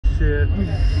shit.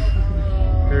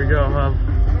 Here we go, huh?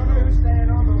 I don't know who's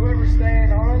staying on, but whoever's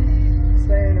staying on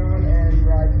and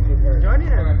riding with her. Join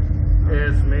in.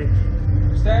 It's me.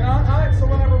 Staying on? Alright, so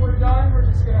whenever we're done, we're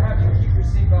just going to have you keep your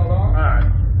seatbelt on.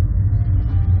 Alright.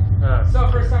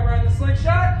 So, first time around the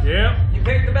SlingShot? Yep. You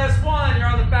picked the best one. You're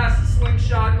on the fastest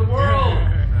SlingShot in the world.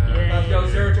 Let's go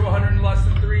 0 to 100 in less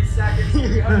than 3 seconds.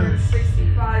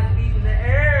 365 feet in the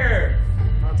air.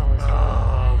 That's always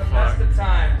fun. The best of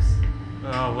times.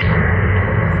 Oh, Make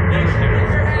sure to keep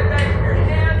your head back, your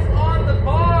hands on the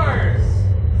bars.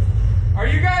 Are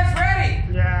you guys ready?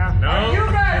 Yeah. no. Are you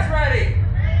guys ready?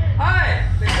 Hi.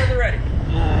 Make sure they're ready.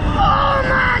 Oh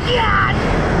my god!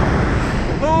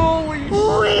 Holy shit!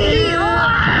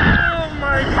 Oh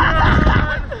my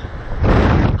god!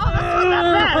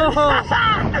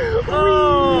 Oh!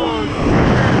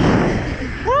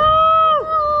 Woo!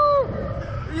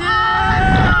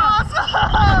 Yeah!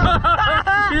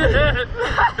 Shit!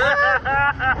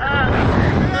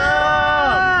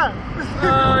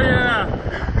 Oh yeah!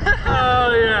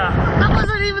 Oh yeah! That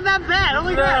wasn't even that bad.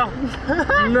 Holy crap!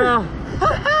 No!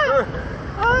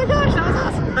 Oh my gosh, that was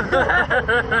awesome!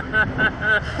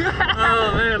 Oh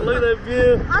man, look at that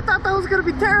view! I thought that was gonna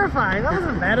be terrifying. That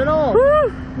wasn't bad at all.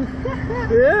 Woo!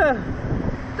 Yeah!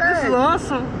 This is Dang.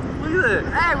 awesome! Look at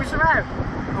that! Hey, we survived.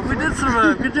 Oh, we did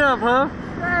survive! Good job, huh?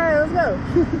 Hey, let's go.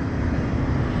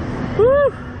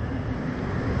 Woo!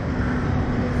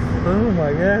 Oh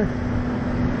my god!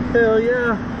 Hell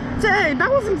yeah! Dang,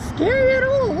 that wasn't scary at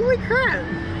all. Holy crap!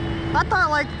 I thought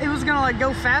like it was gonna like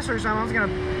go faster or something. I was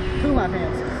gonna poo my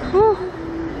pants. Woo.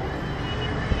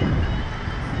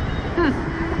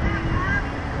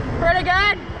 Pretty good.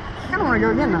 I don't want to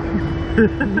go again though.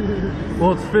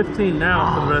 Well, it's 15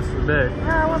 now for the rest of the day.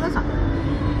 Well, that's not.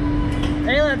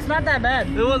 Hey, it's not that bad.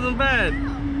 It wasn't bad.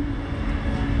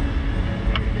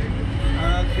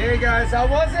 Okay, guys, how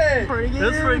was it? Pretty good.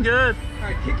 That's pretty good. All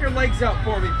right, kick your legs out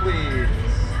for me, please.